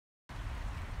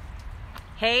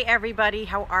Hey everybody,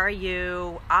 how are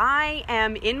you? I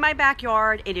am in my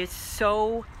backyard. It is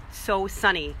so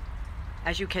sunny,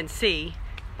 as you can see,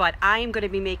 but I am going to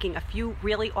be making a few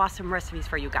really awesome recipes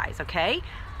for you guys, okay?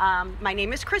 My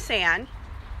name is Chris Ann,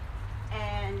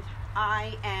 and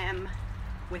I am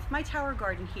with my tower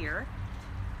garden here,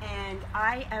 and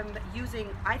I am using,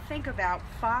 I think, about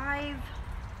 5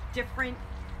 different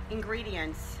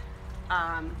ingredients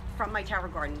from my tower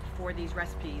garden for these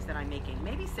recipes that I'm making,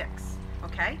 maybe 6.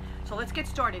 Okay, so let's get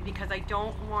started because I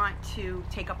don't want to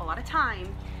take up a lot of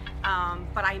time,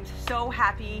 but I'm so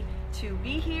happy to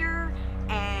be here,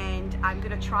 and I'm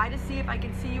gonna try to see if I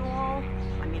can see you all.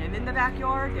 I mean, I'm in the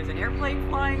backyard, there's an airplane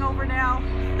flying over now,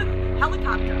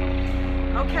 helicopter.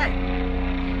 Okay,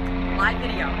 live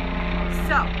video.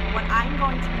 So what I'm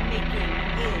going to be making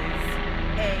is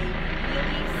a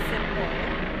really simple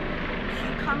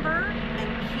cucumber and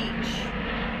peach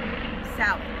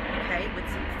salad, okay, with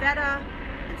some feta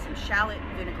and some shallot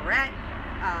vinaigrette.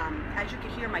 As you can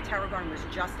hear, my tower garden was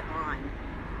just on,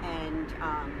 and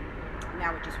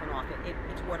now it just went off.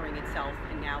 It's watering itself,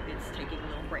 and now it's taking a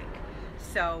little break.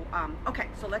 So, okay,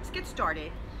 so let's get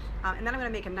started. And then I'm gonna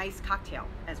make a nice cocktail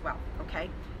as well, okay?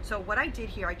 So what I did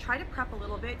here, I tried to prep a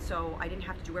little bit so I didn't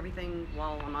have to do everything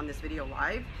while I'm on this video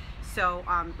live. So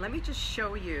let me just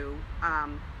show you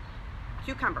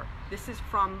cucumber. This is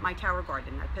from my tower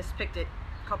garden. I just picked it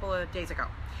a couple of days ago.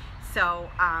 So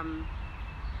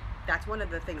that's one of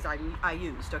the things I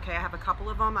used, okay? I have a couple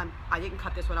of them. I didn't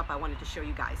cut this one up. I wanted to show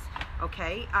you guys,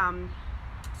 okay?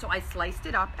 So I sliced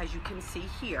it up, as you can see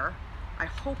here. I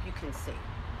hope you can see,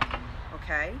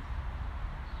 okay?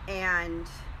 And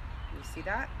you see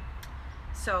that?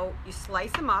 So you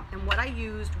slice them up, and what I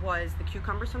used was the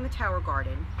cucumbers from the tower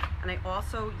garden, and I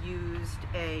also used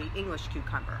a English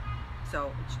cucumber.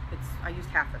 So I used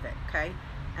half of it, okay?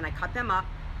 And I cut them up.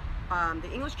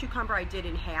 The English cucumber I did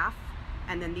in half,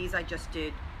 and then these I just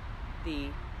did the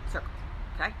circle,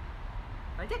 okay?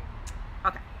 I did.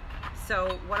 Okay,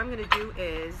 so what I'm gonna do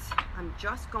is I'm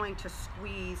just going to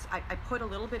squeeze, I put a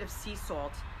little bit of sea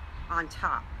salt on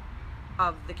top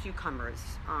of the cucumbers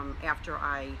after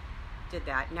I did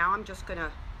that. Now I'm just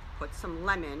gonna put some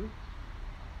lemon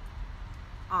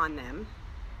on them,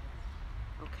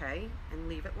 okay, and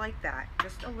leave it like that.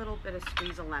 Just a little bit of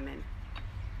squeeze of lemon.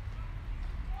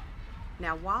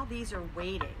 Now while these are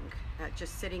waiting,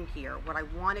 just sitting here, what I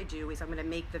want to do is I'm going to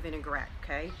make the vinaigrette,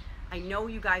 okay? I know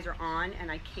you guys are on,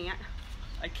 and I can't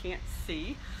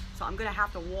see, so I'm going to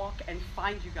have to walk and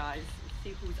find you guys and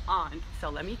see who's on.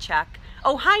 So let me check.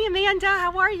 Oh, hi Amanda,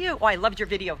 how are you? Oh, I loved your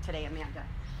video today, Amanda.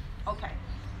 Okay,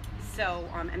 so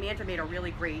Amanda made a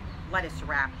really great lettuce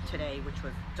wrap today, which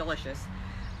was delicious.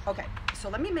 Okay, so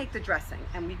let me make the dressing,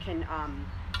 and we can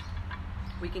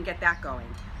get that going.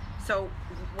 So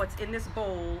what's in this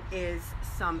bowl is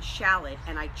some shallot,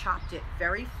 and I chopped it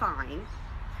very fine.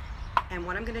 And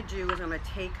what I'm gonna do is I'm gonna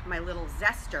take my little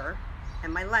zester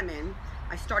and my lemon.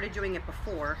 I started doing it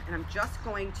before, and I'm just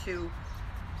going to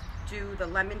do the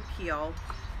lemon peel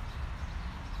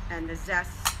and the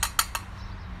zest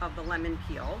of the lemon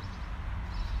peel.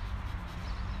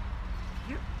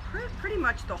 Pretty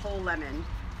much the whole lemon.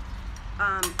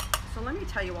 So let me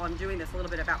tell you while I'm doing this a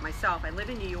little bit about myself. I live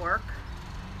in New York.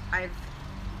 I've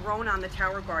grown on the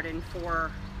tower garden for,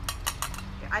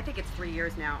 I think it's 3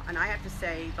 years now, and I have to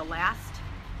say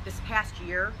this past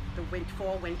year, the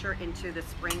fall, winter into the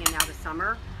spring, and now the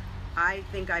summer, I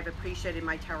think I've appreciated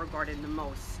my tower garden the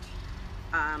most.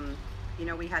 You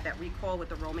know, we had that recall with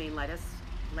the romaine lettuce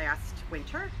last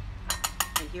winter,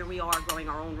 and here we are growing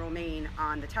our own romaine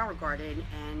on the tower garden,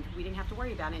 and we didn't have to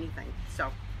worry about anything.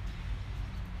 So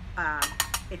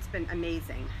it's been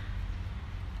amazing.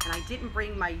 And I didn't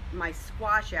bring my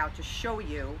squash out to show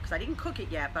you because I didn't cook it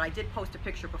yet, but I did post a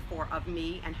picture before of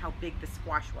me and how big the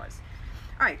squash was.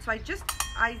 All right, so I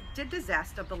did the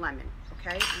zest of the lemon,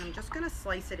 okay? And I'm just gonna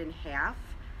slice it in half,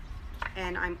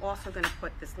 and I'm also gonna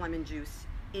put this lemon juice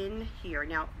in here.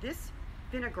 Now, this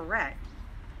vinaigrette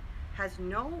has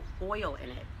no oil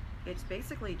in it. It's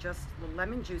basically just the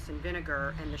lemon juice and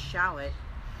vinegar and the shallot.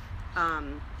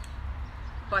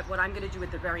 But what I'm going to do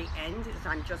at the very end is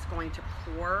I'm just going to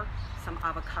pour some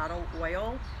avocado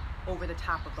oil over the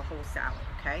top of the whole salad,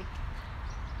 okay?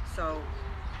 So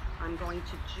I'm going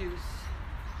to juice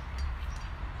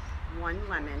 1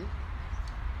 lemon,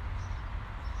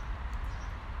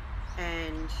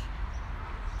 and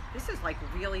this is like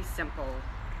really simple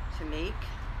to make.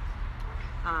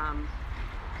 Oh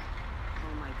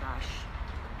my gosh,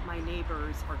 my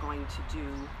neighbors are going to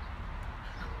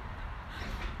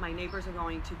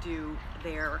do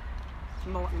their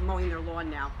mowing their lawn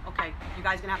now. Okay, you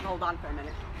guys are gonna have to hold on for a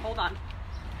minute. Hold on.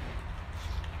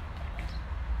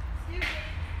 Excuse me.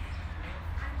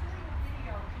 I'm doing a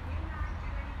video. Can you not do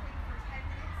anything for 10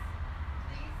 minutes?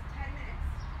 Please, 10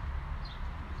 minutes.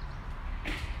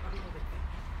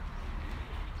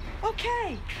 Okay.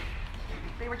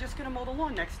 They were just going to mow the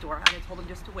lawn next door. I told them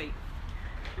just to wait.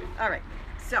 All right.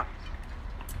 So,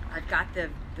 I've got the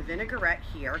vinaigrette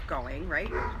here going,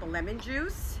 right? The lemon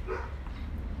juice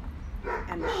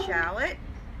and the shallot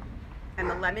and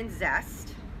the lemon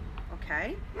zest.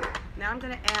 Okay. Now I'm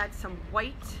going to add some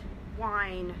white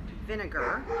wine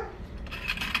vinegar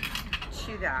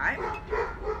to that.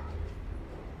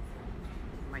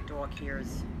 My dog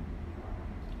hears.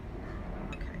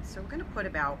 Okay, so we're going to put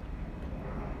about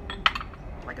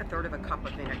like a third of a cup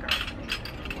of vinegar.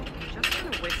 I'm just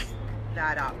going to whisk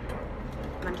that up.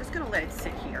 And I'm just going to let it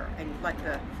sit here and let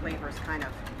the flavors kind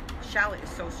of, shallot is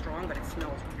so strong, but it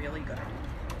smells really good.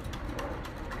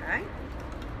 Okay,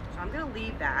 so I'm going to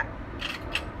leave that.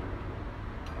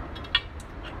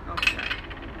 Okay,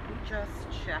 let me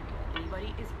just check if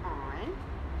anybody is on.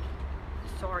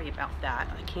 Sorry about that,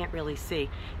 I can't really see.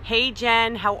 Hey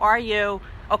Jen, how are you?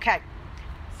 Okay,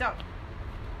 so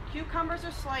cucumbers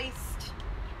are sliced.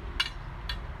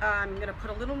 I'm going to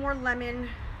put a little more lemon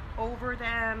over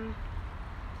them.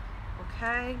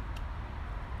 Okay,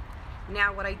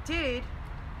 now what I did,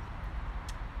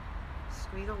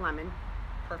 squeeze a lemon,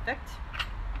 perfect.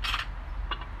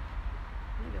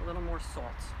 Maybe a little more salt.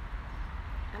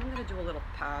 And I'm going to do a little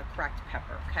cracked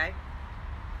pepper, okay?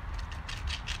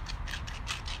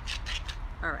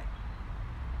 All right.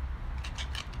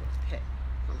 Little hit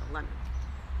from the lemon.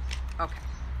 Okay.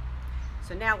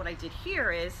 So now what I did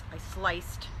here is I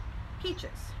sliced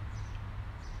peaches.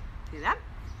 See that?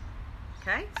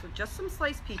 Okay, so just some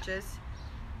sliced peaches.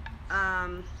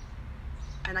 And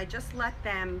I just let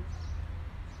them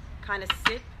kind of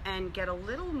sit and get a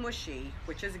little mushy,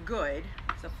 which is good.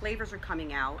 So flavors are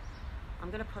coming out. I'm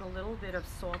going to put a little bit of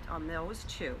salt on those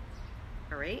too.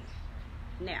 All right.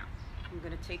 Now, I'm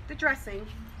going to take the dressing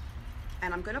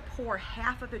and I'm going to pour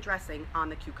half of the dressing on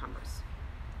the cucumbers.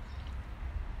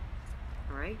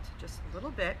 All right, just a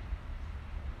little bit.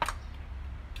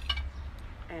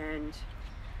 And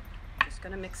just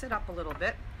going to mix it up a little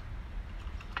bit.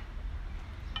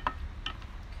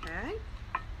 Okay.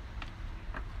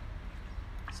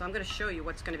 So I'm going to show you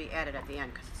what's going to be added at the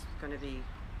end because it's going to be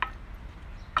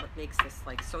what makes this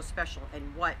like so special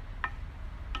and what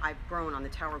I've grown on the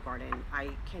Tower Garden. I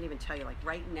can't even tell you, like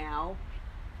right now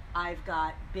I've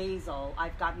got basil,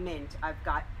 I've got mint, I've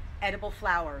got edible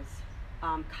flowers,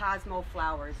 cosmo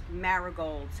flowers,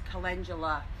 marigolds,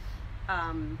 calendula,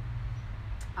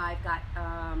 I've got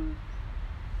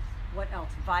what else,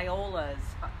 violas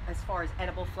as far as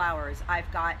edible flowers.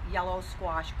 I've got yellow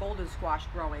squash, golden squash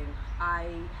growing. I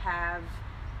have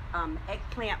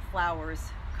eggplant flowers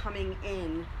coming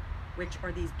in, which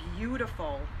are these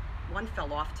beautiful, one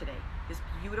fell off today. This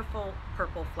beautiful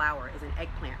purple flower is an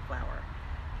eggplant flower.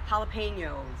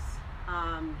 Jalapenos,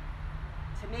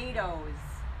 tomatoes,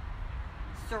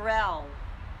 sorrel,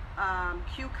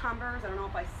 cucumbers, I don't know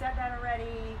if I said that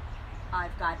already.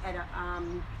 I've got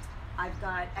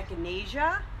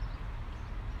echinacea.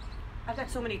 I've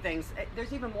got so many things.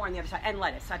 There's even more on the other side. And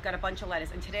lettuce. I've got a bunch of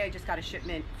lettuce. And today I just got a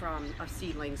shipment of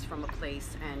seedlings from a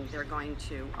place, and they're going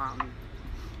to,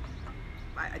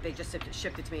 they just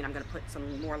shipped it to me, and I'm going to put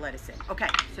some more lettuce in. Okay,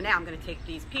 so now I'm going to take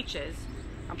these peaches.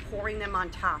 I'm pouring them on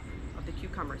top of the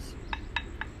cucumbers.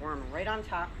 Pour them right on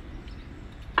top.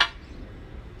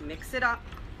 Mix it up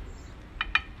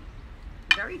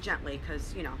very gently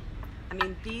because, you know, I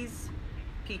mean, these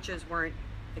peaches weren't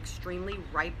extremely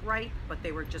ripe, but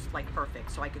they were just like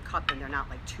perfect, so I could cut them. They're not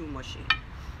like too mushy.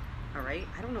 All right,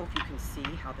 I don't know if you can see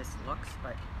how this looks,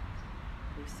 but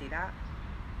can you see that?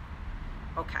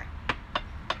 Okay,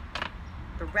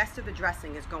 the rest of the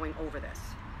dressing is going over this,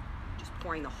 just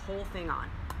pouring the whole thing on.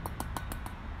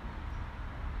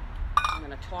 I'm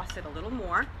going to toss it a little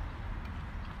more.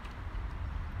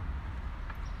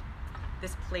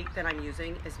 This plate that I'm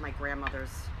using is my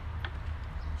grandmother's.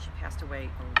 She passed away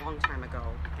a long time ago,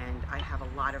 and I have a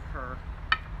lot of her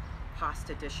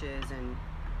pasta dishes and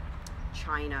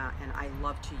china, and I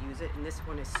love to use it, and this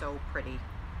one is so pretty,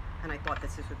 and I thought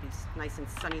this would be nice and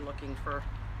sunny looking for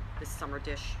this summer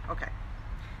dish. Okay,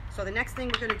 so the next thing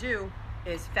we're going to do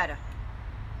is feta.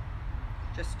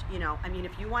 Just, you know, I mean,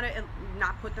 if you want to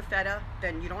not put the feta,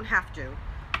 then you don't have to,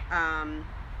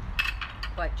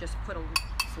 but just put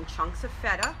some chunks of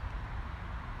feta.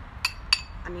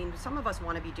 I mean, some of us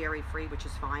want to be dairy-free, which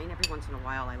is fine. Every once in a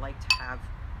while, I like to have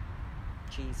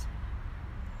cheese.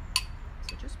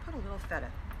 So just put a little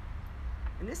feta.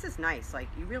 And this is nice. Like,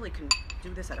 you really can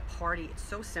do this at a party. It's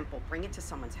so simple. Bring it to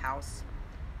someone's house.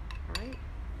 All right?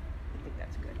 I think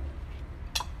that's good.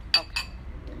 Okay.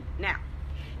 Now,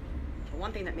 the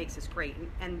one thing that makes this great,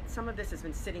 and some of this has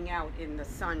been sitting out in the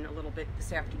sun a little bit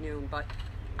this afternoon, but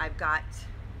I've got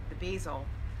the basil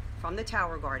from the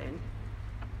Tower Garden,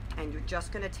 and you're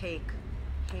just gonna take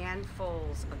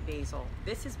handfuls of basil.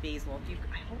 This is basil.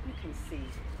 I hope you can see.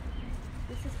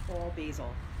 This is all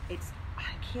basil. I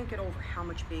can't get over how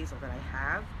much basil that I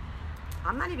have.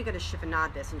 I'm not even gonna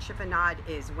chiffonade this, and chiffonade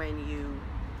is when you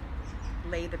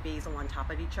lay the basil on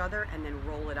top of each other and then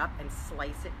roll it up and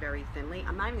slice it very thinly.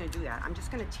 I'm not even gonna do that. I'm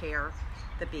just gonna tear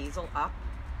the basil up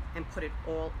and put it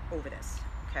all over this,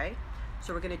 okay?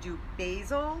 So we're gonna do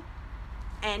basil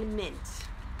and mint.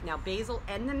 Now basil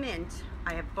and the mint,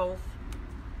 I have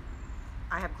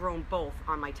grown both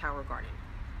on my Tower Garden.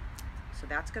 So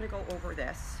that's gonna go over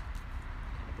this.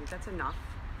 I think that's enough.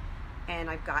 And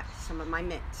I've got some of my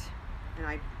mint. And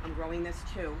I'm growing this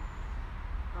too.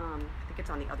 I think it's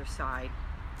on the other side.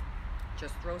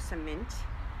 Just throw some mint.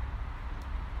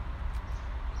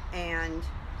 And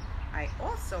I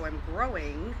also am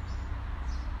growing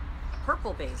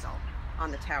purple basil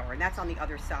on the tower, and that's on the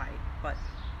other side. But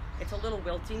it's a little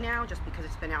wilty now just because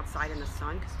it's been outside in the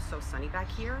sun because it's so sunny back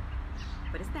here.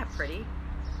 But isn't that pretty?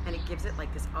 And it gives it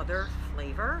like this other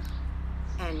flavor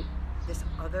and this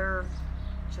other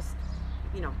just,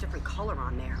 you know, different color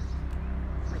on there.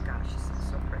 Oh my gosh, this is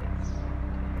so pretty.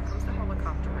 Here comes the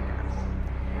helicopter again.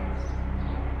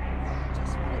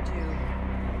 Just want to do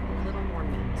a little more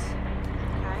mint,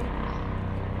 okay?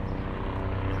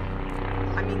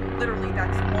 I mean, literally,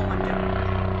 that's all I'm doing.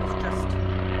 It's just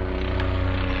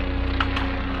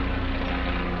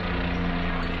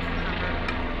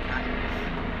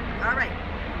all right.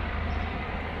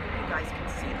 You guys can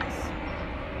see this.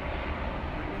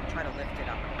 Let me try to lift it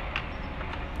up.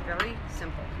 Very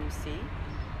simple. Can you see?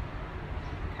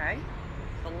 Okay.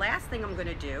 The last thing I'm going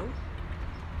to do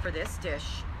for this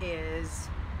dish is,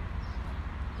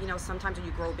 you know, sometimes when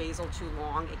you grow basil too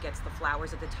long, it gets the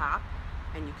flowers at the top,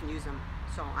 and you can use them.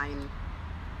 So I'm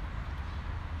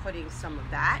putting some of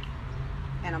that,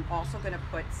 and I'm also going to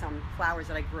put some flowers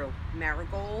that I grew.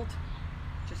 Marigold.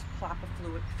 Just plop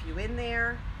a few in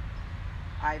there.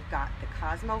 I've got the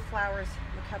Cosmo flowers.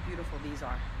 Look how beautiful these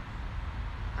are.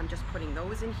 I'm just putting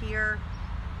those in here.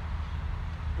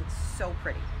 It's so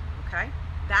pretty, okay?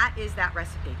 That is that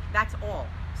recipe. That's all.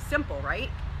 Simple, right?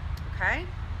 Okay?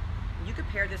 You could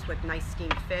pair this with nice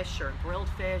steamed fish or grilled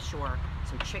fish or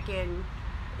some chicken.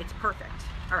 It's perfect.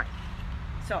 All right.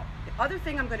 So the other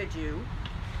thing I'm going to do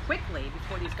quickly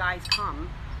before these guys come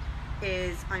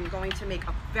is I'm going to make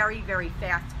a very, very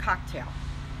fast cocktail,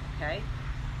 okay?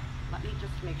 Let me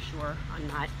just make sure I'm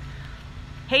not.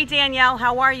 Hey Danielle,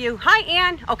 how are you? Hi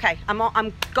Ann. Okay,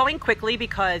 I'm going quickly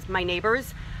because my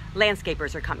neighbors,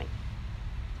 landscapers, are coming.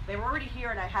 They were already here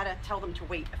and I had to tell them to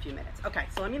wait a few minutes. Okay,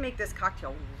 so let me make this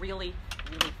cocktail really,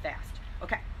 really fast.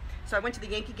 Okay, so I went to the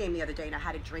Yankee game the other day and I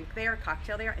had a drink there, a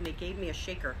cocktail there, and they gave me a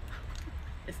shaker.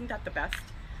 Isn't that the best?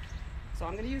 So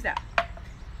I'm gonna use that.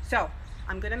 So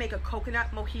I'm gonna make a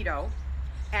coconut mojito,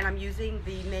 and I'm using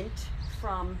the mint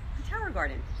from the Tower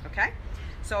Garden, okay?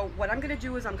 So what I'm gonna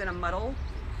do is I'm gonna muddle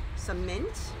some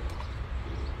mint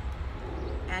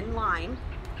and lime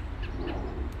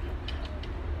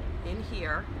in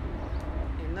here,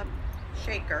 in the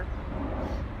shaker.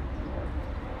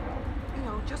 You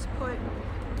know, just put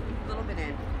a little bit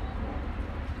in.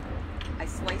 I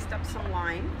sliced up some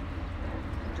lime.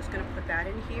 I'm just gonna put that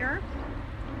in here.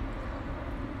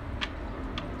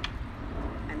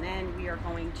 And then we are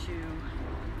going to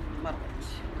muddle it.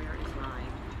 Where is my,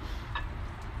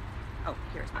 oh,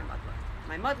 here's my muddler.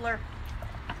 My muddler,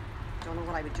 don't know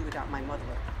what I would do without my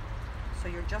muddler. So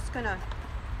you're just gonna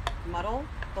muddle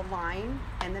the lime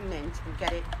and the mint and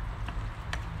get it.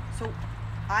 So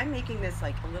I'm making this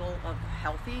like a little of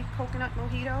healthy coconut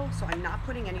mojito, so I'm not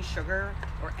putting any sugar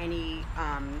or any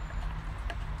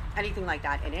anything like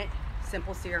that in it.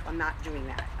 Simple syrup, I'm not doing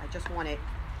that. I just want it,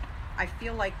 I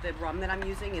feel like the rum that I'm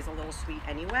using is a little sweet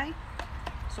anyway.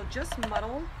 So just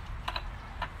muddle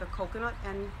the coconut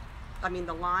and, I mean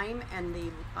the lime and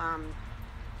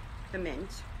the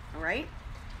mint, all right?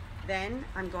 Then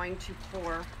I'm going to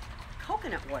pour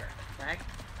coconut water, right?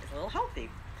 It's a little healthy.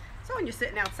 So when you're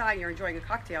sitting outside and you're enjoying a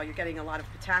cocktail, you're getting a lot of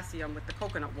potassium with the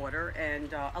coconut water and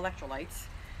electrolytes.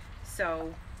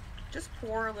 So just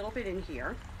pour a little bit in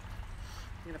here.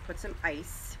 I'm gonna put some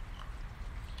ice.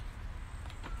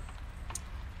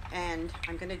 And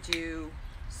I'm gonna do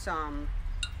some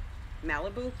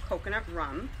Malibu coconut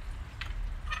rum.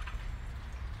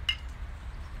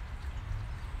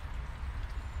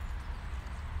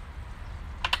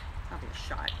 Probably a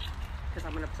shot, because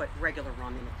I'm gonna put regular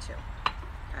rum in it too,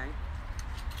 okay?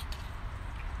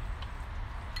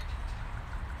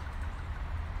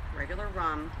 regular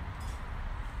rum.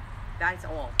 That's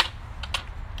all.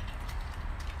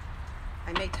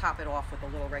 I may top it off with a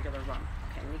little regular rum.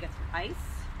 Okay, let me get some ice.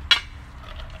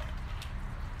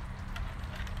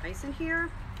 Ice in here.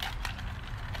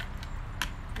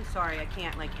 I'm sorry, I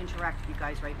can't like interact with you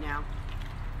guys right now,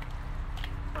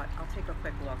 but I'll take a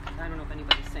quick look. I don't know if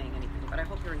anybody's saying anything, but I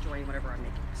hope you're enjoying whatever I'm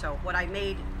making. So what I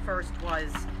made first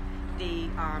was the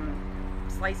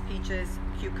sliced peaches,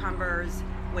 cucumbers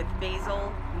with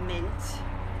basil, mint,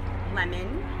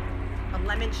 lemon, a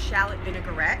lemon shallot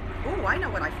vinaigrette. Oh, I know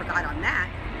what I forgot on that.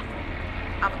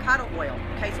 Avocado oil.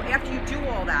 Okay, so after you do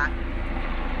all that,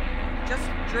 just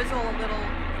drizzle a little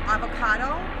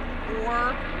avocado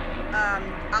or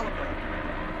olive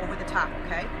oil over the top,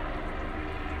 okay?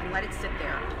 And let it sit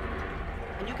there.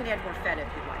 And you can add more feta if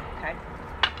you'd like, okay?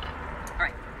 All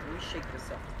right, let me shake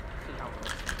this up. See how it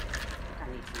looks. I think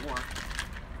I need some more.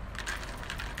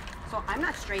 So I'm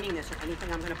not straining this or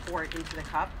anything. I'm going to pour it into the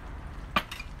cup.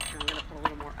 And I'm going to put a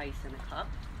little more ice in the cup.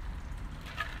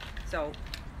 So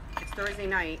it's Thursday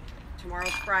night.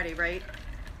 Tomorrow's Friday, right?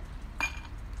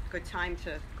 Good time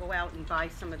to go out and buy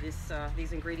some of this,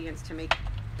 these ingredients to make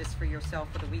this for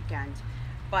yourself for the weekend.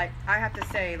 But I have to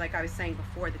say, like I was saying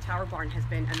before, the Tower Garden has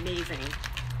been amazing.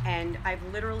 And I've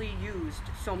literally used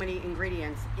so many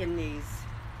ingredients in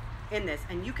this.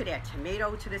 And you could add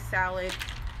tomato to this salad.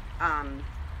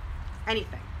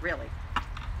 Anything, really.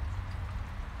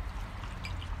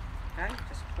 Okay,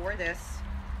 just pour this.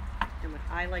 And what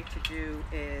I like to do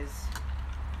is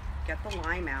get the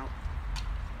lime out.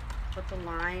 Put the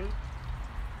lime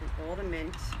and all the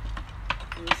mint.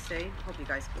 Let me see. Hope you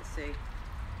guys can see.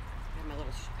 I have my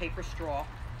little paper straw.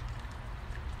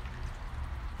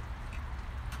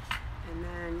 And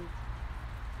then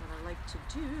what I like to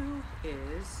do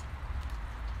is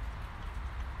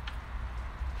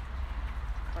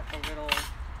cut a little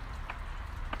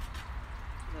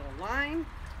lime,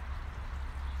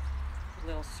 a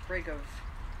little sprig of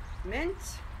mint,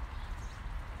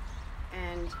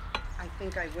 and I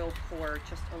think I will pour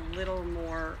just a little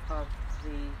more of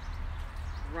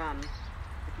the rum.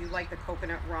 If you like the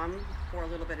coconut rum, pour a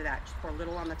little bit of that. Just pour a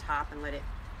little on the top and let it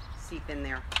seep in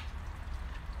there.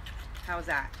 How's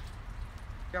that?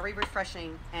 Very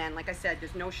refreshing, and like I said,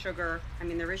 there's no sugar. I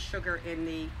mean, there is sugar in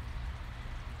the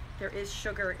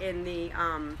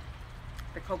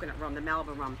coconut rum, the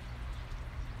Malibu rum.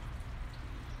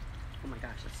 Oh my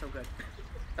gosh, that's so good.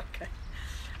 Okay.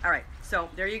 All right, so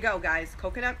there you go, guys.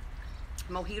 Coconut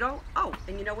mojito. Oh,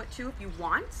 and you know what too? If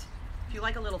you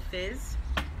like a little fizz,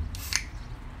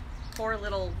 pour a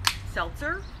little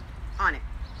seltzer on it.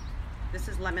 This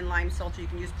is lemon lime seltzer. You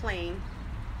can use plain.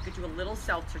 You could do a little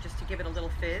seltzer just to give it a little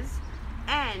fizz.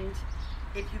 And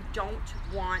if you don't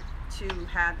want to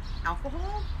have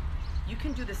alcohol, you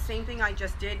can do the same thing I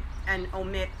just did and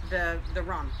omit the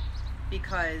rum,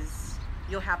 because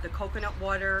you'll have the coconut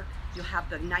water, you'll have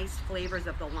the nice flavors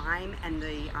of the lime and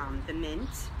the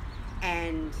mint,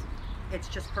 and it's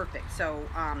just perfect. So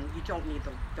you don't need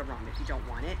the rum if you don't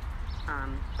want it,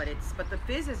 but the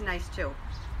fizz is nice too.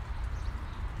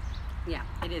 Yeah,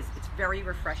 it is. It's very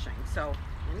refreshing. So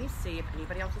let me see if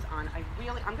anybody else is on.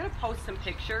 I'm gonna post some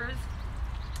pictures.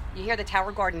 You hear the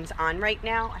Tower Garden's on right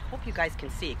now. I hope you guys can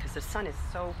see it because the sun is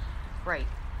so bright.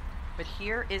 But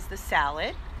here is the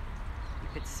salad. You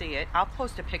could see it. I'll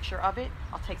post a picture of it.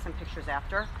 I'll take some pictures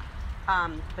after.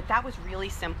 But that was really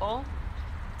simple.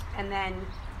 And then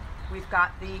we've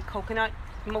got the coconut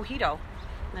mojito.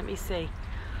 Let me see.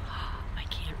 I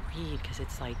can't read because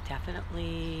it's like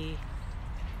definitely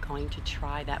going to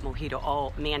try that mojito.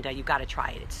 Oh, Amanda, you got to try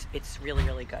it. It's really,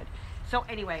 really good. So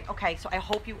anyway, okay, so I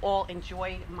hope you all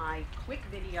enjoyed my quick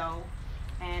video,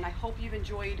 and I hope you've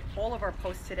enjoyed all of our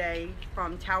posts today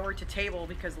from tower to table,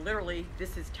 because literally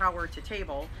this is tower to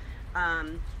table.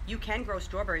 You can grow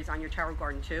strawberries on your Tower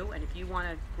Garden too, and if you want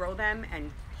to grow them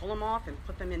and pull them off and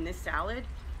put them in this salad,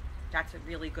 that's a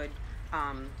really good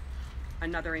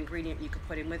another ingredient you could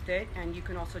put in with it. And you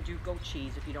can also do goat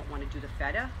cheese if you don't want to do the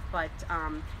feta, but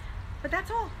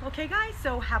that's all. Okay guys,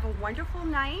 so have a wonderful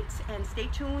night and stay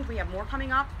tuned. We have more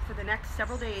coming up for the next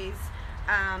several days,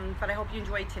 but I hope you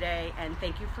enjoyed today, and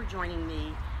thank you for joining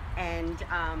me, and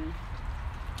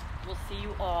we'll see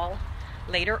you all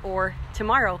later or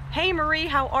tomorrow. Hey Marie,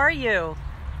 how are you?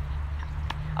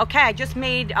 Okay, I just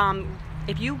made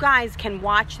if you guys can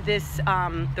watch this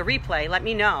the replay, let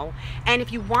me know, and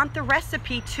if you want the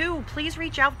recipe too, please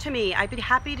reach out to me. I'd be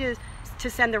happy to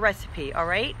send the recipe. All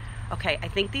right. Okay, I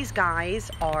think these guys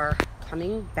are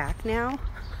coming back now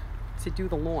to do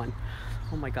the lawn.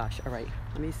 Oh my gosh, all right,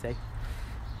 let me see.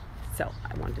 So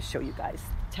I wanted to show you guys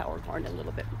Tower Garden a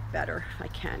little bit better if I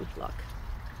can. Look,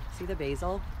 see the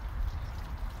basil?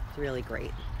 It's really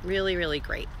great. Really, really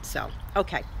great. So,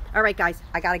 okay. All right, guys.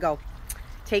 I got to go.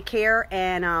 Take care,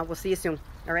 and we'll see you soon.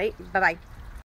 All right? Bye-bye.